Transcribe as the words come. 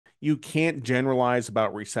you can't generalize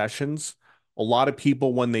about recessions. A lot of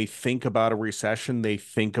people, when they think about a recession, they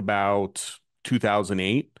think about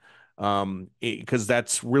 2008, because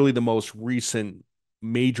that's really the most recent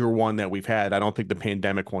major one that we've had. I don't think the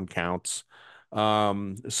pandemic one counts.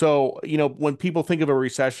 So, when people think of a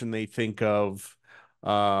recession, they think of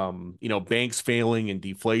banks failing and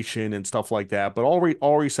deflation and stuff like that. But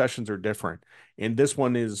all recessions are different, and this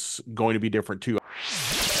one is going to be different too.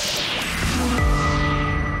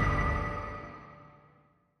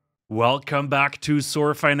 Welcome back to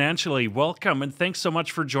Soar Financially. Welcome and thanks so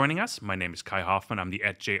much for joining us. My name is Kai Hoffman. I'm the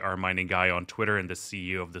 @JR Mining Guy on Twitter and the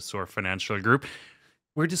CEO of the Soar Financial Group.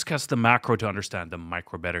 We discuss the macro to understand the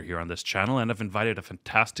micro better here on this channel, and I've invited a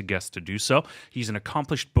fantastic guest to do so. He's an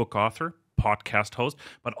accomplished book author, podcast host,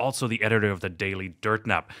 but also the editor of the daily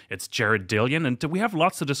Dirtnap. It's Jared Dillian, and we have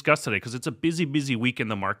lots to discuss today because it's a busy, busy week in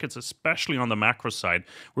the markets, especially on the macro side.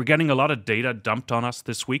 We're getting a lot of data dumped on us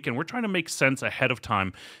this week, and we're trying to make sense ahead of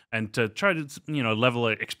time and to try to, level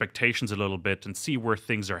expectations a little bit and see where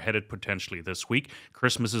things are headed potentially this week.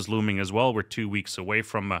 Christmas is looming as well. We're 2 weeks away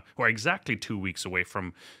from, or exactly 2 weeks away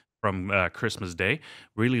from Christmas Day.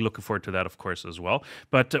 Really looking forward to that, of course, as well.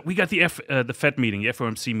 But we got the Fed meeting, the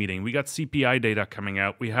FOMC meeting. We got CPI data coming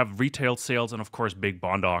out. We have retail sales and, of course, big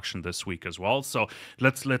bond auction this week as well. So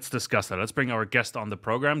let's discuss that. Let's bring our guest on the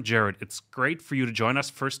program. Jared, it's great for you to join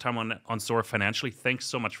us. First time on Soar Financially. Thanks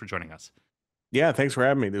so much for joining us. Yeah, thanks for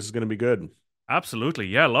having me. This is going to be good. Absolutely.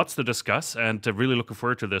 Yeah, lots to discuss, and really looking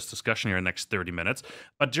forward to this discussion here in the next 30 minutes.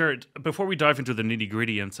 But Jared, before we dive into the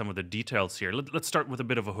nitty-gritty and some of the details here, let's start with a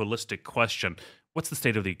bit of a holistic question. What's the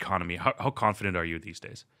state of the economy? How confident are you these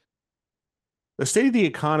days? The state of the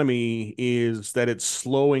economy is that it's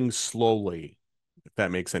slowing slowly, if that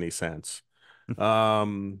makes any sense.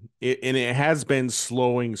 It has been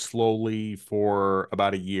slowing slowly for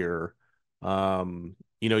about a year.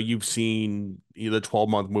 You've seen the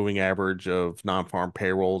 12-month moving average of non-farm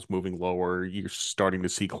payrolls moving lower. You're starting to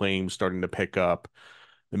see claims starting to pick up.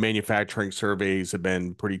 The manufacturing surveys have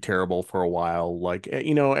been pretty terrible for a while.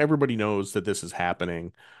 Everybody knows that this is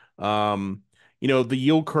happening. The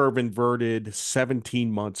yield curve inverted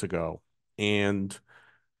 17 months ago. And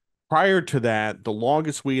prior to that, the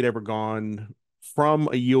longest we had ever gone from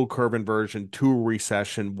a yield curve inversion to a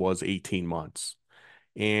recession was 18 months.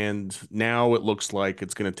 And now it looks like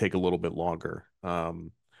it's going to take a little bit longer.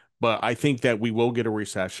 But I think that we will get a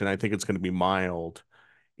recession. I think it's going to be mild.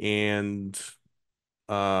 And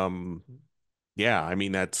um, yeah, I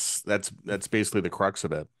mean that's basically the crux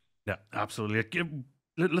of it. Yeah, absolutely.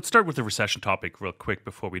 Let's start with the recession topic real quick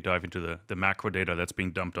before we dive into the macro data that's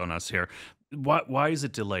being dumped on us here. Why is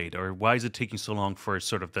it delayed, or why is it taking so long for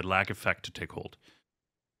sort of the lag effect to take hold?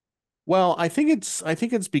 Well, I think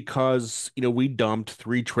it's because, we dumped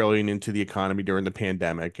 3 trillion into the economy during the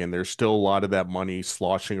pandemic, and there's still a lot of that money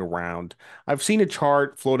sloshing around. I've seen a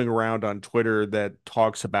chart floating around on Twitter that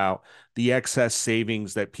talks about the excess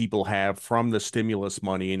savings that people have from the stimulus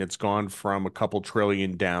money, and it's gone from a couple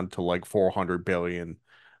trillion down to like 400 billion.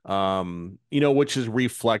 Which is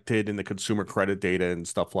reflected in the consumer credit data and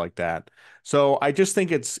stuff like that. So I just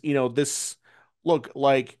think it's, this look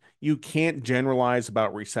like you can't generalize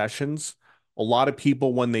about recessions. A lot of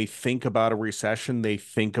people, when they think about a recession, they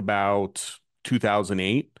think about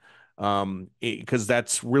 2008, because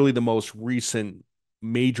that's really the most recent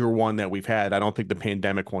major one that we've had. I don't think the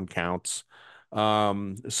pandemic one counts.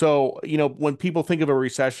 So, when people think of a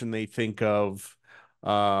recession, they think of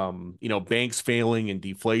banks failing and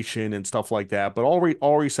deflation and stuff like that. But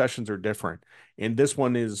all recessions are different, and this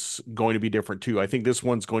one is going to be different too. I think this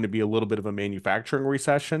one's going to be a little bit of a manufacturing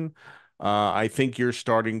recession. I think you're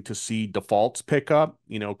starting to see defaults pick up,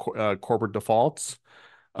 corporate defaults.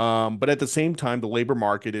 But at the same time, the labor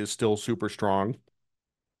market is still super strong.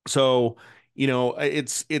 So,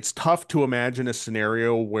 it's tough to imagine a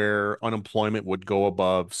scenario where unemployment would go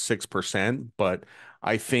above 6%, but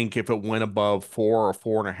I think if it went above 4 or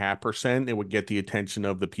 4.5%, it would get the attention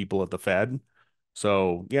of the people at the Fed.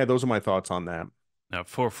 So, yeah, those are my thoughts on that. Now,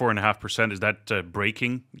 4.5%, is that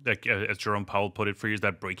breaking? Like as Jerome Powell put it for you, is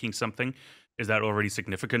that breaking something? Is that already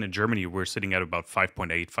significant? In Germany, we're sitting at about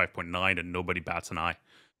 5.8, 5.9, and nobody bats an eye.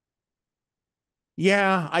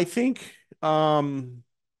 Yeah, I think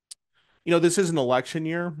this is an election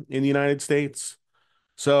year in the United States.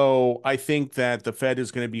 So I think that the Fed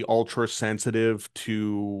is going to be ultra sensitive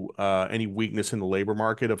to any weakness in the labor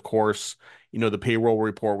market. Of course, the payroll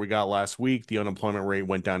report we got last week, the unemployment rate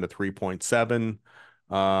went down to 3.7.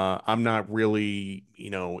 I'm not really,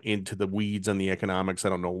 into the weeds on the economics. I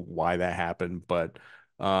don't know why that happened, but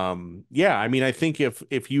yeah, I mean, I think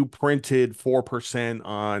if you printed 4%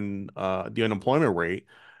 on the unemployment rate,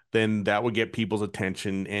 then that would get people's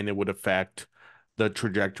attention and it would affect the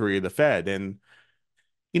trajectory of the Fed. And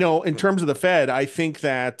in terms of the Fed, I think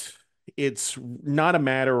that it's not a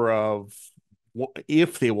matter of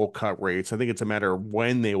if they will cut rates. I think it's a matter of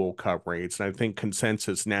when they will cut rates. And I think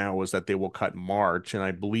consensus now is that they will cut in March, and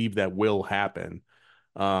I believe that will happen.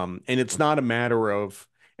 And it's not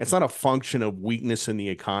a function of weakness in the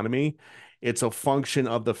economy. It's a function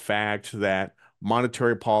of the fact that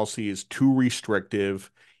monetary policy is too restrictive.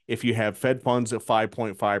 If you have Fed funds at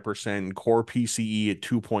 5.5% and core PCE at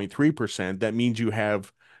 2.3%, that means you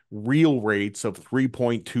have real rates of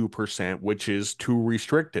 3.2%, which is too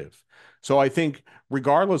restrictive. So I think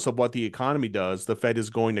regardless of what the economy does, the Fed is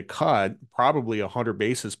going to cut probably 100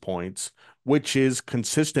 basis points, which is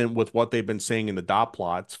consistent with what they've been saying in the dot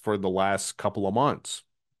plots for the last couple of months.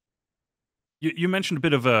 You mentioned a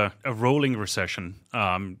bit of a rolling recession.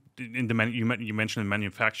 In the you mentioned the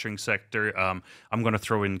manufacturing sector. I'm going to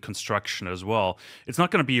throw in construction as well. It's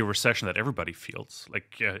not going to be a recession that everybody feels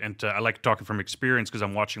like, and I like talking from experience because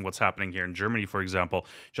I'm watching what's happening here in Germany, for example.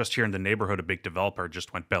 Just here in the neighborhood, a big developer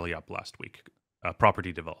just went belly up last week. A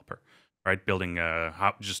property developer, right, building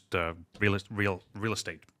just real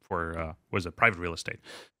estate for was it private real estate,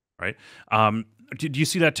 right? Do you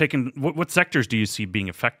see that taking? What sectors do you see being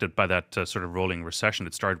affected by that sort of rolling recession?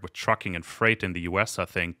 It started with trucking and freight in the U.S., I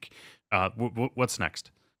think. What's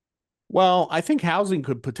next? Well, I think housing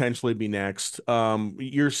could potentially be next.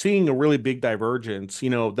 You're seeing a really big divergence.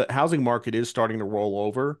 The housing market is starting to roll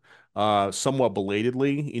over, somewhat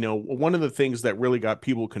belatedly. One of the things that really got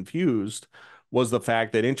people confused was the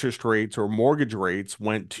fact that interest rates or mortgage rates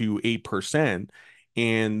went to 8%,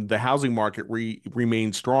 and the housing market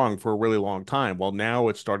remained strong for a really long time. Well, now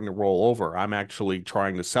it's starting to roll over. I'm actually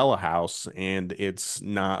trying to sell a house, and it's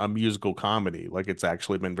not a musical comedy. Like, it's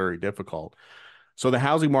actually been very difficult. So the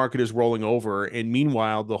housing market is rolling over, and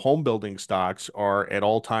meanwhile, the home building stocks are at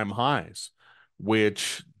all-time highs,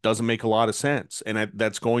 which doesn't make a lot of sense, and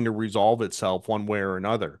that's going to resolve itself one way or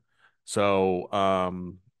another. So,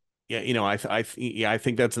 yeah, yeah, I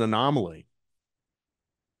think that's an anomaly.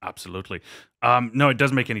 Absolutely. No, it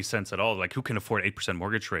doesn't make any sense at all. Like, who can afford 8%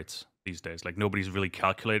 mortgage rates these days? Like, nobody's really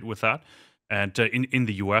calculated with that. And in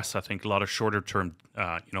the U.S., I think a lot of shorter term,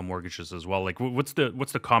 mortgages as well. Like, what's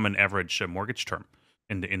the common average mortgage term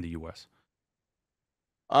in the U.S.?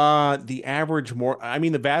 The average I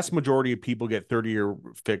mean, the vast majority of people get 30-year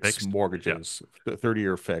fixed Fixed? Yeah. mortgages,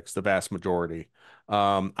 30-year fixed, the vast majority.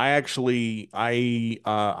 I'm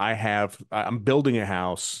building a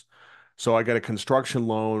house, so I got a construction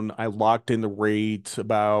loan. I locked in the rate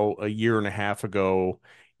about a year and a half ago.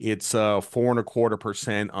 It's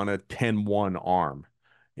 4.25% on a 10-1 arm.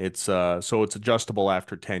 So it's adjustable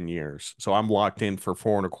after 10 years. So I'm locked in for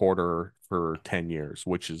 4.25 for 10 years,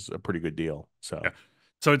 which is a pretty good deal. Yeah. So.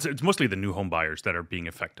 So it's mostly the new home buyers that are being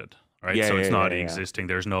affected, right? Yeah, So yeah, it's not yeah, the yeah. existing.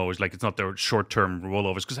 There's no, it's like it's not the short term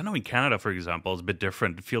rollovers. Because I know in Canada, for example, it's a bit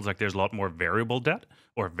different. It feels like there's a lot more variable debt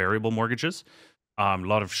or variable mortgages. A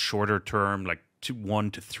lot of shorter term, like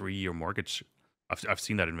 1 to 3 year mortgage. I've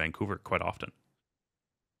seen that in Vancouver quite often.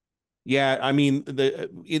 Yeah, I mean,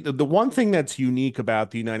 the one thing that's unique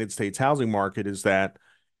about the United States housing market is that,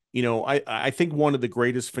 I think one of the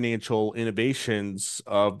greatest financial innovations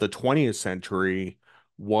of the 20th century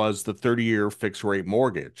was the 30-year fixed rate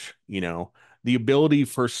mortgage. The ability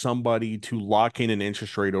for somebody to lock in an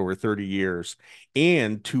interest rate over 30 years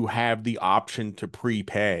and to have the option to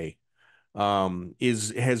prepay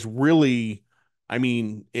is has really, I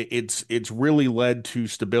mean, it's really led to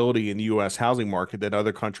stability in the U.S. housing market that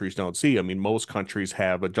other countries don't see. I mean, most countries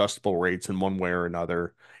have adjustable rates in one way or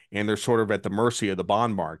another, and they're sort of at the mercy of the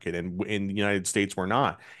bond market. And in the United States, we're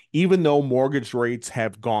not. Even though mortgage rates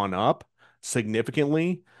have gone up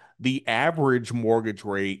significantly, the average mortgage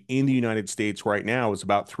rate in the United States right now is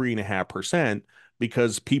about 3.5%,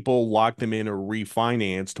 because people locked them in or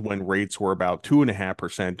refinanced when rates were about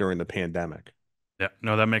 2.5% during the pandemic. Yeah,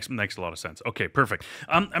 no, that makes a lot of sense. Okay, perfect.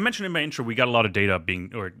 I mentioned in my intro we got a lot of data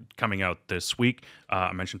being or coming out this week.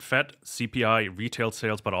 I mentioned Fed, CPI, retail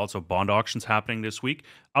sales, but also bond auctions happening this week.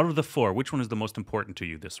 Out of the four, which one is the most important to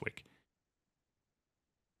you this week?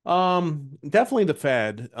 Definitely the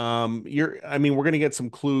Fed. I mean, we're going to get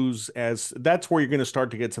some clues as that's where you're going to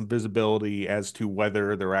start to get some visibility as to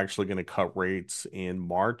whether they're actually going to cut rates in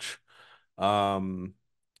March. Um,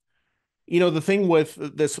 the thing with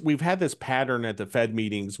this, we've had this pattern at the Fed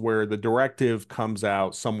meetings where the directive comes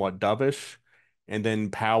out somewhat dovish, and then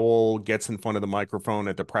Powell gets in front of the microphone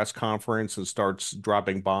at the press conference and starts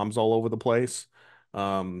dropping bombs all over the place.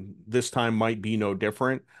 This time might be no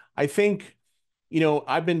different. I think,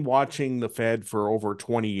 I've been watching the Fed for over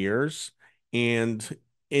 20 years, and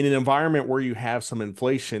in an environment where you have some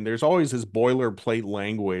inflation, there's always this boilerplate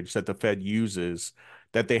language that the Fed uses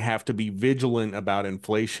that they have to be vigilant about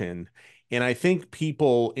inflation. And I think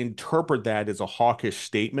people interpret that as a hawkish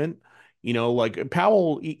statement. Like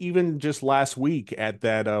Powell, even just last week at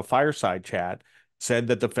that fireside chat, said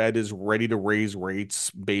that the Fed is ready to raise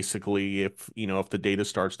rates basically if the data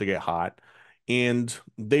starts to get hot. And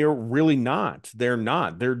they're really not. They're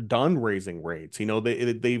not. They're done raising rates.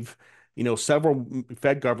 They've several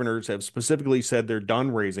Fed governors have specifically said they're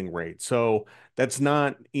done raising rates. So that's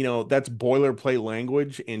not, that's boilerplate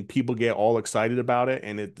language and people get all excited about it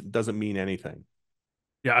and it doesn't mean anything.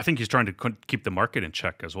 Yeah, I think he's trying to keep the market in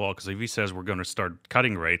check as well. Because if he says we're going to start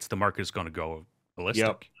cutting rates, the market is going to go Yep. ballistic.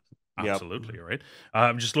 Yep. Absolutely, right.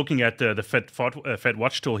 I'm just looking at the Fed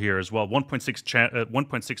Watch tool here as well.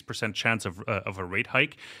 1.6% chance of a rate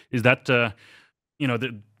hike. Is that the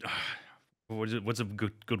what's a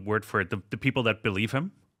good word for it? The people that believe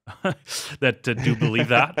him, that do believe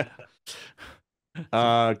that.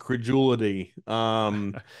 Credulity.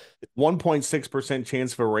 1.6%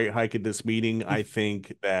 chance of a rate hike at this meeting. I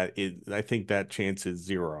think that chance is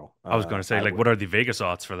zero. I was going to say, I like, would, what are the Vegas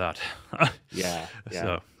odds for that? yeah, yeah.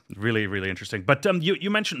 So really, really interesting. But you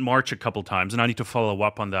mentioned March a couple times, and I need to follow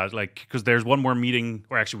up on that, like, because there's one more meeting,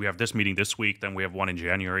 or actually, we have this meeting this week, then we have one in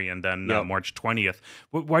January, and then Yep. March 20th.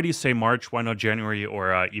 Why do you say March? Why not January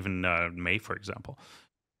or even May, for example?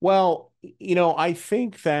 Well, I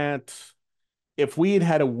think that if we had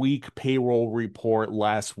had a weak payroll report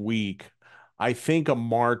last week, I think a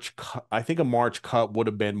March cut would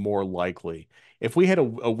have been more likely. If we had a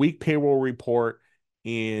weak payroll report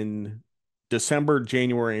in December,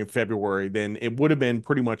 January, and February, then it would have been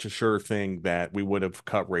pretty much a sure thing that we would have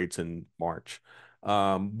cut rates in March.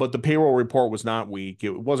 But the payroll report was not weak.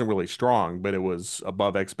 It wasn't really strong, but it was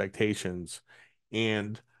above expectations.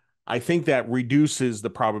 And I think that reduces the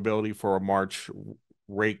probability for a March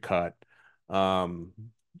rate cut. um,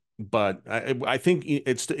 but I think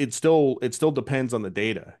it still depends on the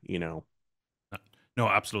data. No,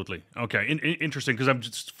 absolutely. Okay, interesting because I'm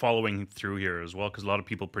just following through here as well because a lot of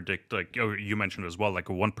people predict, like you mentioned as well, like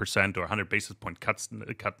a 1% or 100 basis point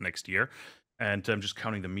cut next year. And I'm just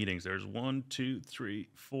counting the meetings. There's one, two, three,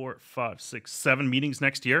 four, five, six, 7 meetings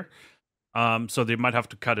next year. So they might have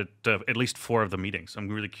to cut it at least 4 of the meetings. I'm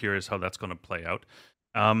really curious how that's going to play out.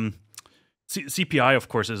 Um, CPI, of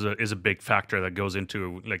course, is a big factor that goes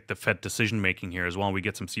into like the Fed decision making here as well. We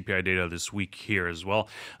get some CPI data this week here as well.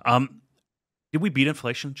 Did we beat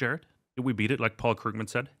inflation, Jared? Did we beat it like Paul Krugman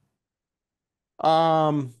said?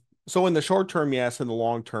 Um, so in the short term, yes, in the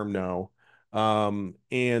long term, no.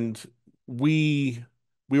 And we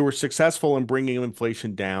we were successful in bringing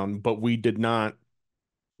inflation down, but we did not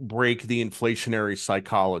break the inflationary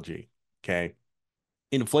psychology. Okay.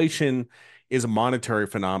 Inflation is a monetary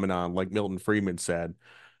phenomenon, like Milton Friedman said,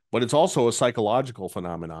 but it's also a psychological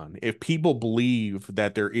phenomenon. If people believe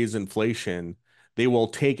that there is inflation, they will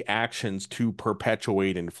take actions to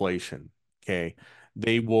perpetuate inflation. Okay.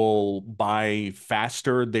 They will buy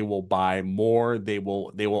faster, they will buy more, they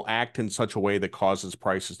will act in such a way that causes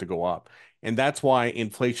prices to go up. And that's why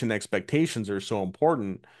inflation expectations are so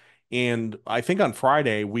important. And I think on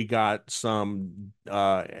Friday we got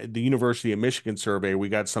the University of Michigan survey, we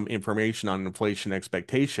got some information on inflation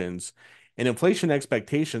expectations, and inflation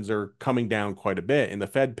expectations are coming down quite a bit, and the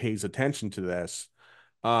Fed pays attention to this.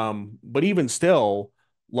 But even still,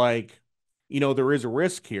 like, there is a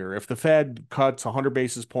risk here. If the Fed cuts 100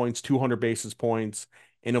 basis points, 200 basis points,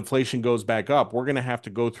 and inflation goes back up, we're going to have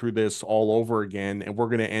to go through this all over again, and we're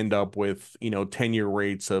going to end up with, 10-year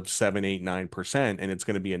rates of 7, 8, 9%, and it's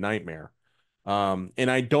going to be a nightmare.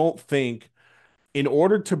 And I don't think in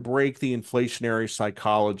order to break the inflationary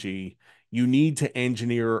psychology, you need to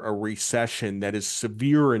engineer a recession that is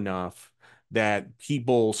severe enough that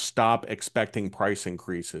people stop expecting price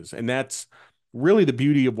increases. And that's really the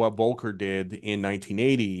beauty of what Volcker did in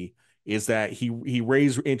 1980 is that he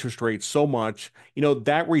raised interest rates so much.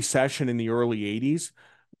 That recession in the early 80s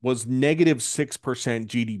was negative 6%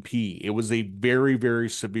 GDP. It was a very, very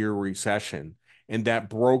severe recession and that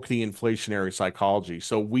broke the inflationary psychology.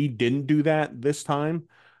 So we didn't do that this time.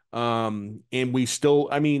 And we still,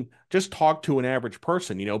 I mean, just talk to an average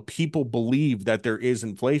person. People believe that there is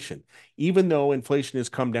inflation. Even though inflation has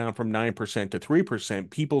come down from 9% to 3%,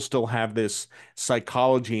 people still have this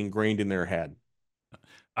psychology ingrained in their head.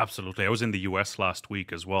 Absolutely. I was in the US last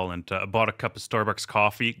week as well and bought a cup of Starbucks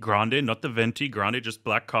coffee, grande, not the venti, grande, just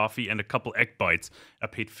black coffee, and a couple egg bites. I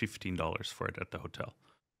paid $15 for it at the hotel.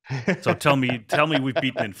 So tell me we've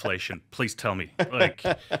beaten inflation. Please tell me. Like,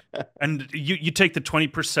 and you take the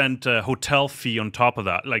 20% hotel fee on top of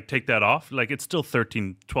that, like take that off, like it's still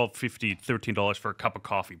 13, 12.50, $13 for a cup of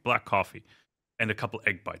coffee, black coffee, and a couple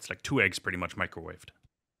egg bites, like two eggs pretty much microwaved.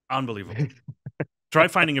 Unbelievable. Try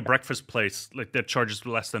finding a breakfast place like that charges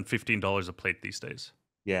less than $15 a plate these days.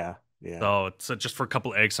 Yeah, yeah. So it's just for a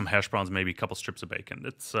couple eggs, some hash browns, maybe a couple strips of bacon.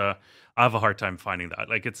 It's I have a hard time finding that.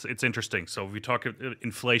 Like it's interesting. So if we talk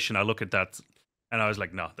inflation, I look at that and I was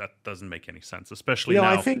like, no, that doesn't make any sense, especially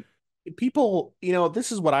I now. think people,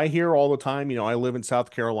 this is what I hear all the time. I live in South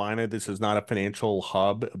Carolina. This is not a financial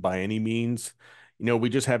hub by any means. We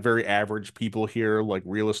just have very average people here, like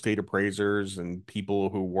real estate appraisers and people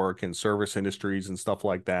who work in service industries and stuff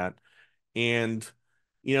like that. And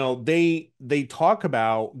they talk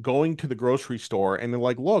about going to the grocery store and they're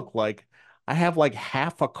like, look, like I have like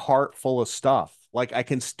half a cart full of stuff. Like I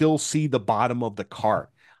can still see the bottom of the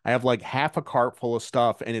cart. I have like half a cart full of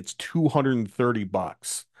stuff and it's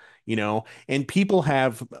 $230, and people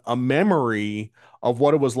have a memory of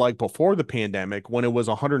what it was like before the pandemic when it was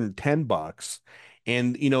 $110.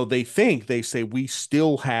 And they say we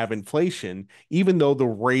still have inflation, even though the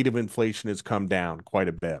rate of inflation has come down quite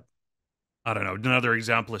a bit. I don't know. Another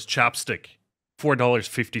example is chapstick.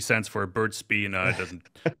 $4.50 for a Burt's Bee, and it doesn't.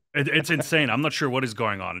 It's insane. I'm not sure what is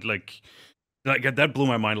going on. Like that blew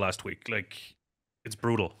my mind last week. Like, it's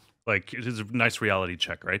brutal. Like, it is a nice reality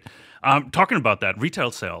check, right? Talking about that,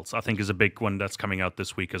 retail sales, I think, is a big one that's coming out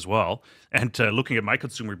this week as well. And looking at my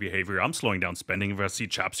consumer behavior, I'm slowing down spending if I see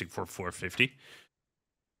chapstick for 4.50.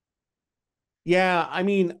 Yeah, I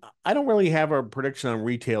mean, I don't really have a prediction on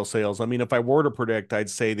retail sales. I mean, if I were to predict, I'd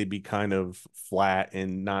say they'd be kind of flat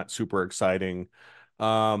and not super exciting.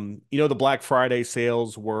 The Black Friday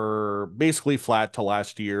sales were basically flat to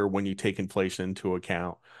last year when you take inflation into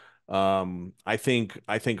account. I think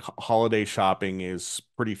holiday shopping is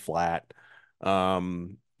pretty flat.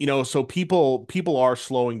 So people are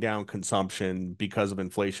slowing down consumption because of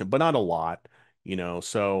inflation, but not a lot.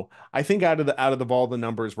 So I think out of all the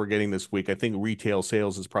numbers we're getting this week, I think retail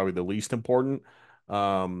sales is probably the least important.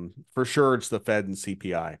 For sure, it's the Fed and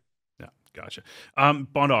CPI. Yeah, gotcha.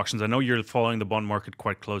 Bond auctions. I know you're following the bond market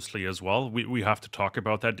quite closely as well. We have to talk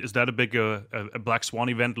about that. Is that a big a black swan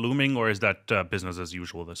event looming, or is that business as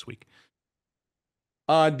usual this week?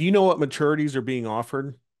 Do you know what maturities are being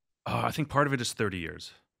offered? I think part of it is 30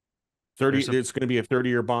 years. 30, There's a it's going to be a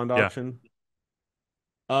 30-year bond yeah. auction.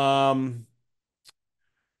 Um,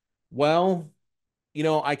 well,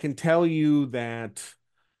 I can tell you that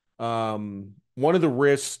one of the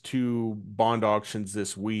risks to bond auctions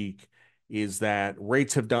this week is that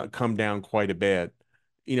rates have come down quite a bit.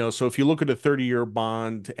 So if you look at a 30-year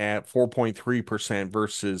bond at 4.3%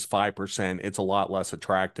 versus 5%, it's a lot less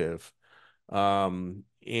attractive. And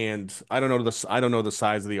I don't know the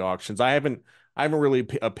size of the auctions. I haven't really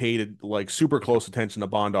paid like super close attention to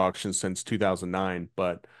bond auctions since 2009,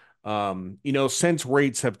 but since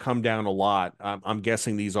rates have come down a lot, I'm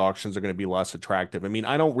guessing these auctions are going to be less attractive. I mean,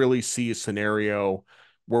 I don't really see a scenario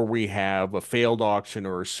where we have a failed auction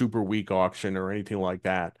or a super weak auction or anything like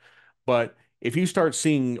that. But if you start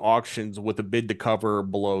seeing auctions with a bid to cover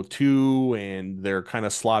below two and they're kind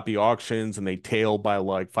of sloppy auctions and they tail by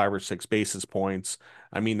like 5 or 6 basis points,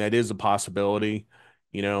 I mean, that is a possibility,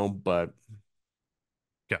 but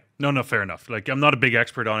Yeah, no, no, fair enough. Like, I'm not a big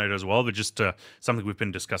expert on it as well, but just something we've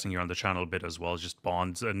been discussing here on the channel a bit as well is just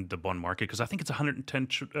bonds and the bond market because I think it's 110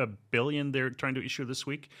 billion they're trying to issue this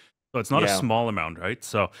week. So it's not a yeah. small amount, right?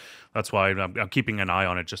 So that's why I'm keeping an eye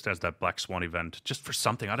on it just as that black swan event, just for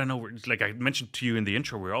something. I don't know. Like I mentioned to you in the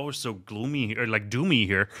intro, we're always so gloomy or like doomy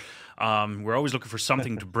here. We're always looking for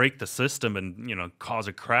something to break the system and cause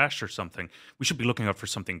a crash or something. We should be looking out for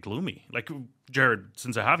something gloomy. Like Jared,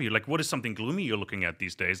 since I have you, like what is something gloomy you're looking at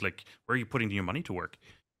these days? Like where are you putting your money to work?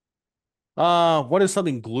 What is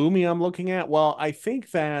something gloomy I'm looking at? Well, I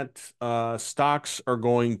think that stocks are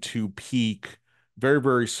going to peak very,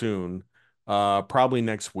 very soon, probably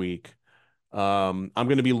next week. I'm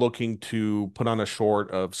going to be looking to put on a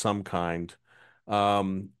short of some kind.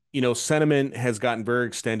 Sentiment has gotten very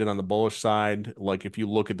extended on the bullish side. Like if you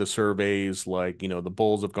look at the surveys, like, the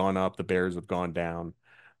bulls have gone up, the bears have gone down.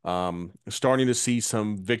 Starting to see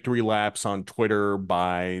some victory laps on Twitter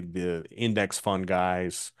by the index fund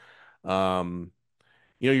guys. Um,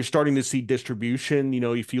 you're starting to see distribution.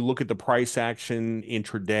 If you look at the price action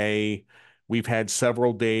intraday, we've had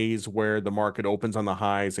several days where the market opens on the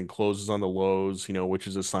highs and closes on the lows, which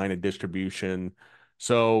is a sign of distribution.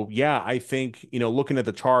 So, yeah, I think, looking at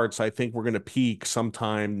the charts, I think we're going to peak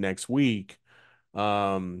sometime next week.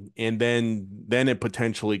 And then it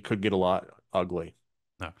potentially could get a lot ugly.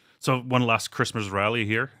 No. So one last Christmas rally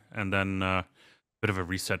here, and then bit of a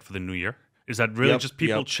reset for the new year. Is that really Yep, just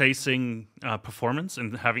people yep. chasing performance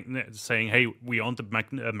and saying, "Hey, we own the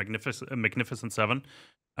Magnificent Seven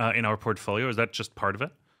in our portfolio"? Is that just part of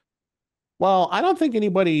it? Well, I don't think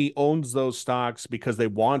anybody owns those stocks because they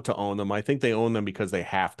want to own them. I think they own them because they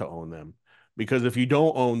have to own them. Because if you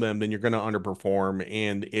don't own them, then you're going to underperform,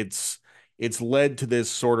 and it's led to this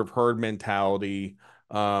sort of herd mentality.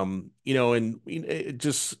 And it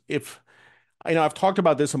just if I've talked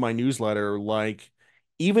about this in my newsletter. Like,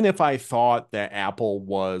 even if I thought that Apple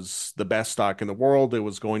was the best stock in the world, it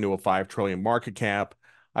was going to a 5 trillion market cap,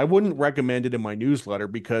 I wouldn't recommend it in my newsletter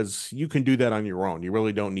because you can do that on your own. You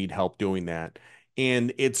really don't need help doing that.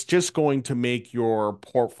 And it's just going to make your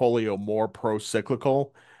portfolio more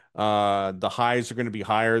pro-cyclical. The highs are going to be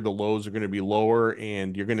higher, the lows are going to be lower,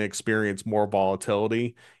 and you're going to experience more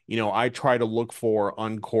volatility. I try to look for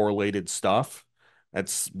uncorrelated stuff.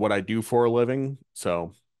 That's what I do for a living.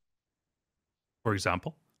 So, For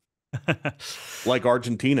example. like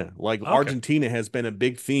Argentina, like Okay. Argentina has been a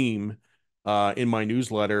big theme in my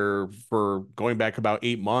newsletter for going back about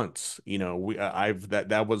 8 months. I've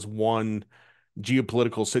that was one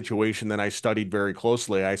geopolitical situation that I studied very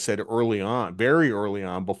closely. I said early on, very early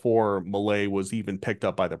on, before Malay was even picked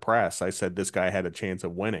up by the press, I said this guy had a chance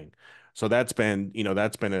of winning. So that's been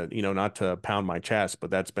not to pound my chest, but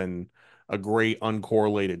that's been a great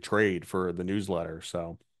uncorrelated trade for the newsletter.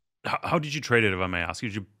 So How did you trade it, if I may ask?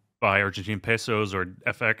 Did you buy Argentine pesos or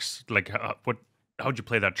FX? Like, what? How'd you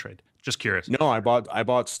play that trade? Just curious. no, I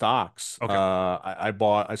bought stocks. Okay.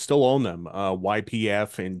 I still own them.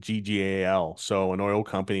 YPF and GGAL, so an oil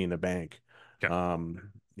company and a bank. Okay.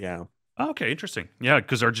 Yeah. Okay, interesting. Yeah,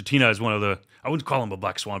 because Argentina is one of the, I wouldn't call them a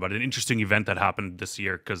black swan, but an interesting event that happened this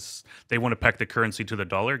year because they want to peg the currency to the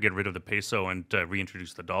dollar, get rid of the peso, and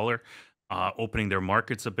reintroduce the dollar, opening their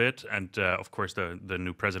markets a bit. And of course, the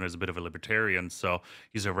new president is a bit of a libertarian, so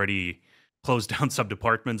he's already closed down some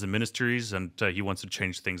departments and ministries, and he wants to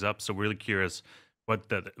change things up. So, really curious what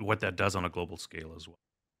that does on a global scale as well.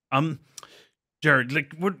 Um, Jared,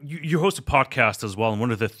 like what you host a podcast as well, and one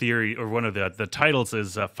of the theory or one of the titles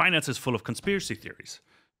is "Finance is full of conspiracy theories."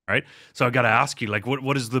 Right, so I got to ask you, like,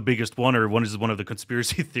 what is the biggest one, or what is one of the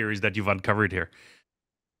conspiracy theories that you've uncovered here?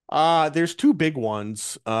 There's two big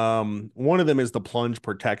ones. One of them is the plunge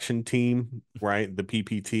protection team, right? The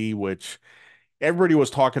PPT, which everybody was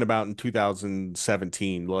talking about in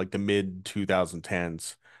 2017, like the mid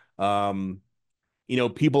 2010s. Um,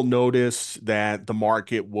 People noticed that the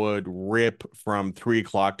market would rip from 3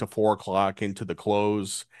 o'clock to 4 o'clock into the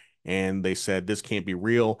close, and they said this can't be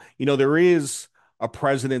real. There is a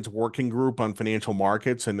president's working group on financial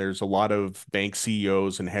markets, and there's a lot of bank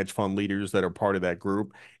CEOs and hedge fund leaders that are part of that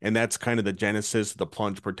group, and that's kind of the genesis of the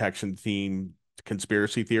plunge protection theme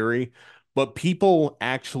conspiracy theory. But people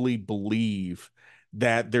actually believe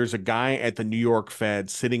that there's a guy at the New York Fed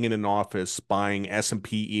sitting in an office buying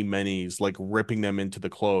S&P E-minis, like ripping them into the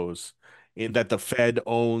close, and that the Fed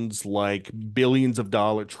owns like billions of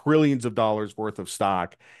dollars, trillions of dollars worth of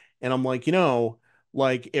stock. And I'm like,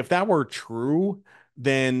 like if that were true,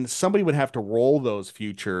 then somebody would have to roll those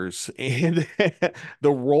futures and the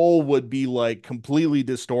roll would be like completely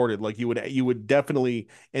distorted. Like you would definitely,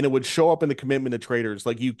 and it would show up in the commitment of traders.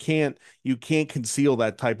 Like you can't conceal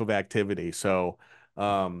that type of activity. So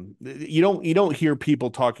you don't hear people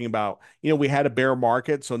talking about, we had a bear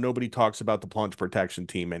market, so nobody talks about the plunge protection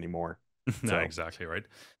team anymore. No, So exactly right.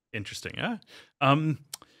 Interesting. Yeah. Um,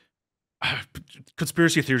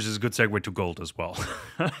 conspiracy theories is a good segue to gold as well,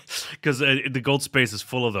 because the gold space is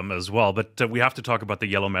full of them as well. But we have to talk about the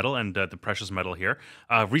yellow metal and the precious metal here.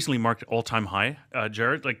 Recently marked all time high.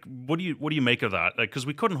 Jared, like, what do you make of that? Like, because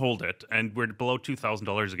we couldn't hold it, and we're below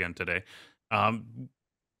 $2,000 again today.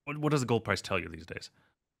 What does the gold price tell you these days?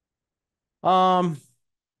 um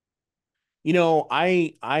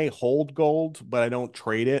I hold gold, but I don't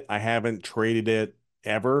trade it. I haven't traded it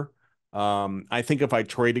ever. I think if I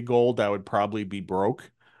traded gold, I would probably be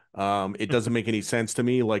broke. It doesn't make any sense to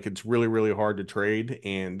me. Like it's really, really hard to trade,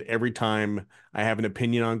 and every time I have an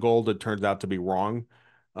opinion on gold, it turns out to be wrong.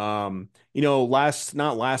 Not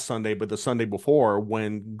last Sunday, but the Sunday before,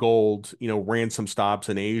 when gold, ran some stops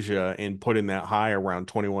in Asia and put in that high around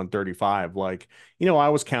 21.35, like, I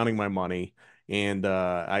was counting my money. And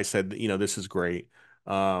I said, this is great.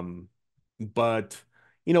 Um, but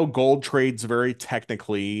gold trades very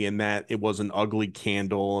technically in that it was an ugly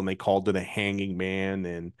candle and they called it a hanging man.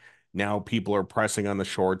 And now people are pressing on the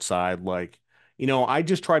short side. Like, I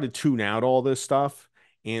just try to tune out all this stuff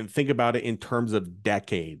and think about it in terms of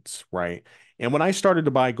decades, right? And when I started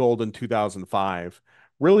to buy gold in 2005,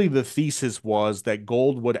 really the thesis was that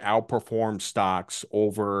gold would outperform stocks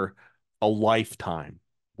over a lifetime,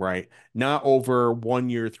 right? Not over 1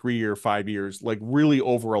 year, 3 year, 5 years, like really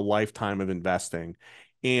over a lifetime of investing.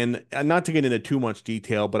 And not to get into too much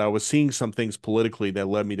detail, but I was seeing some things politically that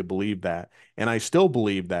led me to believe that. And I still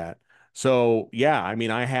believe that. So yeah, I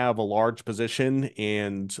mean, I have a large position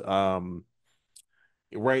and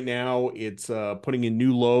right now it's putting in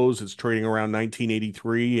new lows. It's trading around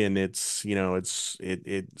 1983 and it's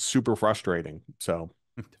super frustrating. So,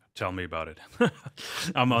 Tell me about it.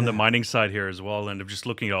 I'm on the mining side here as well, and I'm just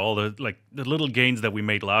looking at all the little gains that we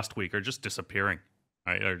made last week are just disappearing,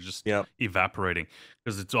 right? Are just yeah. evaporating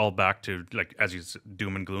because it's all back to like as you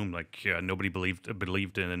doom and gloom. Like nobody believed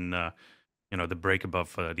in the break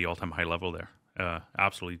above the all time high level there.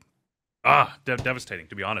 Absolutely devastating.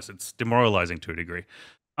 To be honest, it's demoralizing to a degree.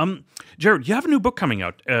 Um, Jared, you have a new book coming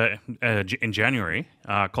out in January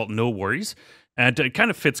called No Worries. And it kind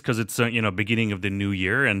of fits because it's beginning of the new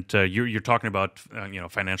year, and you're talking about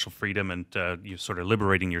financial freedom and you're sort of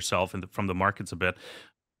liberating yourself from the markets a bit.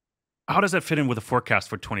 How does that fit in with the forecast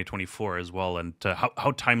for 2024 as well? And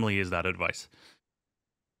how timely is that advice?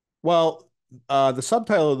 Well, the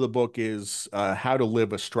subtitle of the book is How to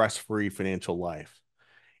Live a Stress-Free Financial Life.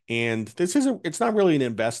 And it's not really an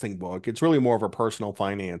investing book. It's really more of a personal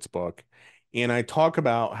finance book. And I talk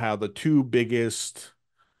about how the two biggest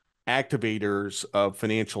activators of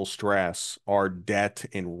financial stress are debt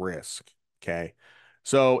and risk. Okay.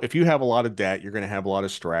 So if you have a lot of debt, you're going to have a lot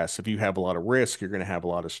of stress. If you have a lot of risk, you're going to have a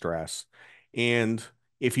lot of stress. And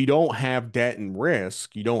if you don't have debt and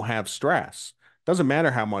risk, you don't have stress. Doesn't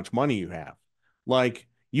matter how much money you have. Like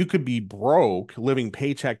you could be broke, living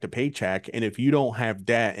paycheck to paycheck, and if you don't have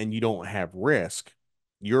debt and you don't have risk,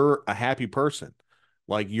 you're a happy person.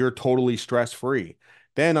 Like you're totally stress free.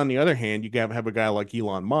 Then on the other hand, you have a guy like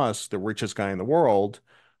Elon Musk, the richest guy in the world,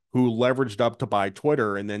 who leveraged up to buy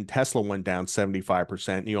Twitter, and then Tesla went down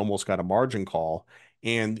 75%, and he almost got a margin call.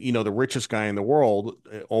 And the richest guy in the world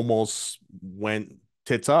almost went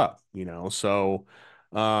tits up, So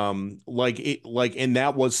and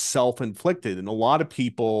that was self-inflicted. And a lot of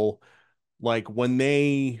people, like when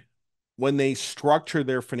they structure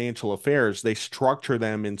their financial affairs, they structure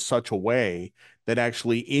them in such a way that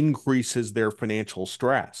actually increases their financial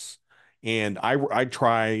stress. And I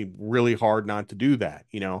try really hard not to do that.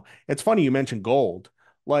 It's funny you mentioned gold.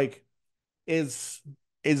 Like, as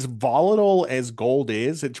as volatile as gold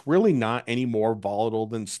is, it's really not any more volatile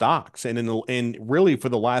than stocks. And really for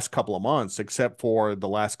the last couple of months, except for the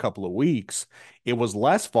last couple of weeks, it was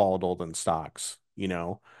less volatile than stocks.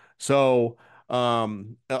 So a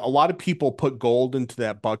lot of people put gold into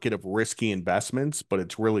that bucket of risky investments, but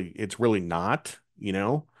it's really not.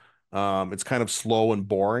 It's kind of slow and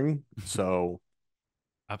boring. So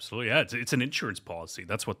Absolutely, yeah. It's an insurance policy.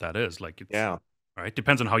 That's what that is. Like it's yeah, right.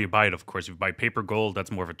 Depends on how you buy it, of course. If you buy paper gold, that's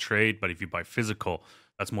more of a trade. But if you buy physical,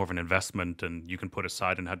 that's more of an investment, and you can put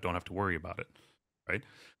aside and don't have to worry about it, right?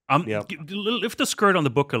 yeah. Lift the skirt on the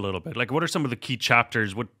book a little bit. Like, what are some of the key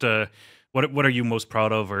chapters? What are you most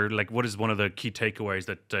proud of, or like, what is one of the key takeaways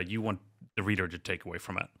that you want the reader to take away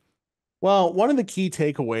from it? Well, one of the key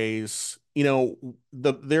takeaways,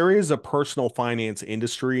 there is a personal finance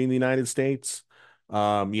industry in the United States.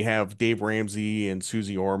 You have Dave Ramsey and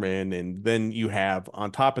Susie Orman, and then you have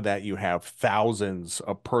on top of that, you have thousands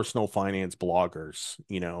of personal finance bloggers,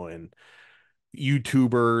 and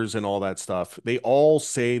YouTubers and all that stuff. They all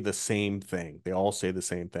say the same thing. They all say the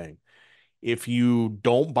same thing. If you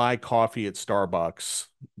don't buy coffee at Starbucks,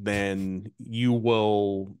 then you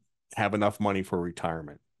will have enough money for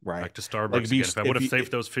retirement, right? Back to Like Starbucks again. If I would have saved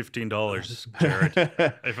those $15, Jared,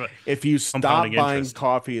 if if you compounding stop buying interest.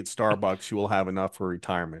 coffee at Starbucks, you will have enough for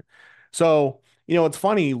retirement. So, it's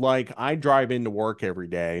funny, like I drive into work every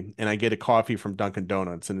day and I get a coffee from Dunkin'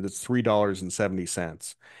 Donuts and it's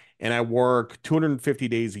 $3.70. And I work 250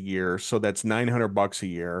 days a year, so that's $900 a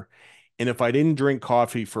year. And if I didn't drink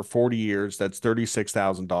coffee for 40 years, that's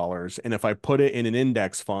 $36,000. And if I put it in an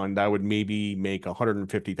index fund, I would maybe make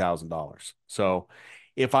 $150,000. So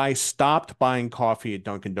if I stopped buying coffee at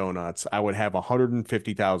Dunkin' Donuts, I would have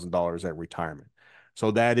 $150,000 at retirement.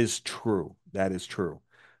 So that is true. That is true.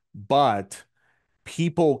 But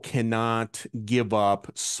people cannot give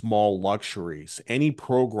up small luxuries. Any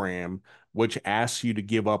program which asks you to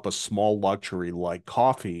give up a small luxury like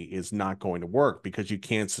coffee is not going to work because you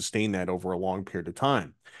can't sustain that over a long period of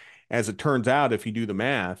time. As it turns out, if you do the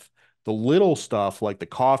math, the little stuff like the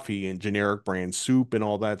coffee and generic brand soup and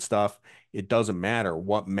all that stuff, it doesn't matter.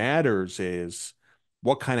 What matters is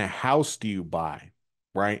what kind of house do you buy,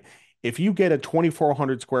 right? If you get a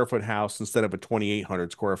 2,400 square foot house instead of a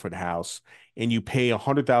 2,800 square foot house and you pay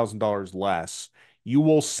 $100,000 less, you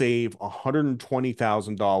will save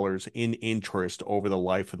 $120,000 in interest over the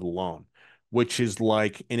life of the loan, which is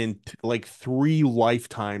like three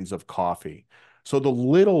lifetimes of coffee. So the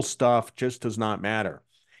little stuff just does not matter.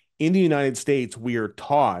 In the United States, we are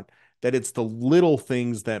taught that it's the little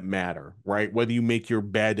things that matter, right? Whether you make your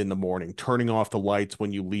bed in the morning, turning off the lights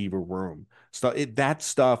when you leave a room. That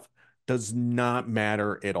stuff does not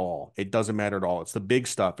matter at all. It doesn't matter at all. It's the big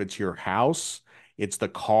stuff. It's your house, it's the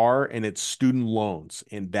car, and it's student loans.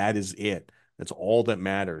 And that is it. That's all that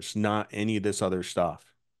matters, not any of this other stuff.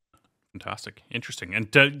 Fantastic. Interesting.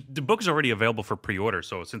 And the book is already available for pre-order.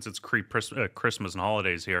 So since it's Christmas and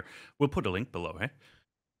holidays here, we'll put a link below, hey?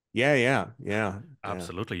 Yeah, yeah, yeah, yeah.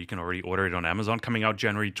 Absolutely. You can already order it on Amazon, coming out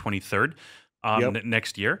January 23rd Yep.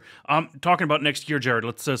 next year. Talking about next year, Jared,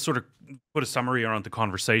 let's sort of put a summary around the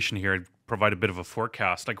conversation here and provide a bit of a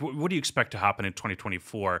forecast. Like, what do you expect to happen in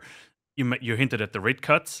 2024? You hinted at the rate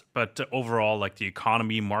cuts, but overall, like the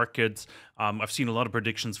economy, markets, I've seen a lot of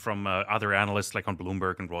predictions from other analysts, like on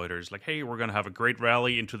Bloomberg and Reuters, like, hey, we're going to have a great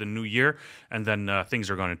rally into the new year, and then things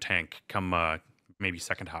are going to tank come maybe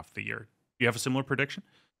second half of the year. Do you have a similar prediction?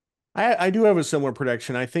 I do have a similar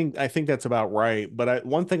prediction. I think that's about right. But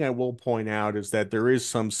one thing I will point out is that there is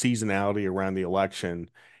some seasonality around the election,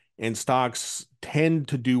 and stocks tend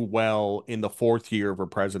to do well in the fourth year of a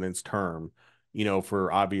president's term,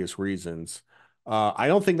 for obvious reasons. I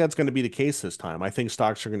don't think that's going to be the case this time. I think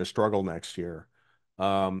stocks are going to struggle next year.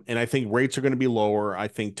 And I think rates are going to be lower. I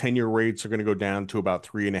think 10-year rates are going to go down to about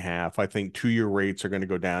 3.5. I think 2-year rates are going to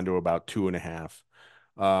go down to about 2.5.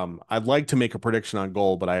 I'd like to make a prediction on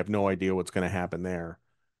gold, but I have no idea what's going to happen there.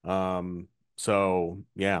 So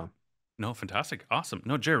yeah. No, fantastic. Awesome.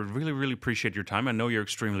 No, Jared, really, really appreciate your time. I know you're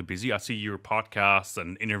extremely busy. I see your podcasts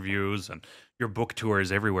and interviews and your book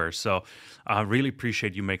tours everywhere. So I really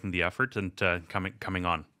appreciate you making the effort and coming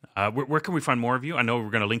on. Where can we find more of you? I know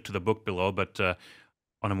we're going to link to the book below, but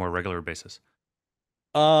on a more regular basis.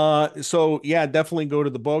 So yeah, definitely go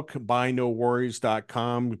to the book,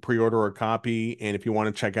 buynoworries.com, pre-order a copy. And if you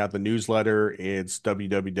want to check out the newsletter, it's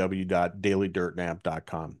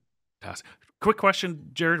www.dailydirtnap.com. Fantastic. Quick question,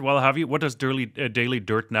 Jared, while I have you. What does daily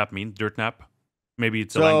Dirtnap mean? Dirtnap? Maybe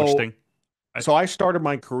it's a language So thing. I, So I started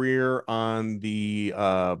my career on the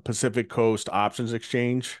Pacific Coast Options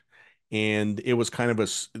Exchange, and it was kind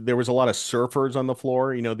of there was a lot of surfers on the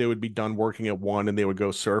floor. They would be done working at one and they would go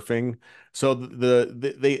surfing. So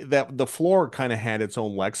the floor kind of had its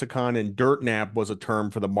own lexicon, and dirt nap was a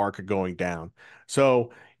term for the market going down.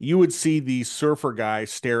 So you would see these surfer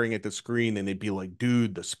guys staring at the screen, and they'd be like,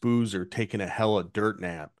 "Dude, the spoos are taking a hella dirt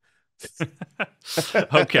nap."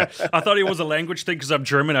 okay. I thought it was a language thing because I'm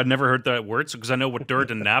German. I'd never heard that word. So, because I know what dirt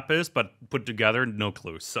and nap is, but put together, no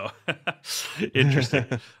clue. So, interesting.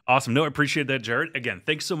 Awesome. No, I appreciate that, Jared. Again,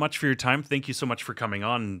 thanks so much for your time. Thank you so much for coming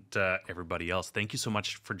on. And everybody else, thank you so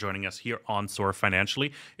much for joining us here on Soar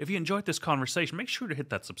Financially. If you enjoyed this conversation, make sure to hit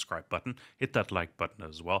that subscribe button, hit that like button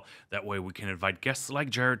as well. That way we can invite guests like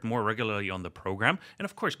Jared more regularly on the program. And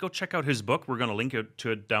of course, go check out his book. We're going to link to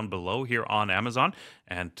it down below here on Amazon.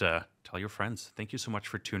 And tell your friends. Thank you so much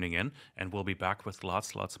for tuning in. And we'll be back with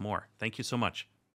lots more. Thank you so much.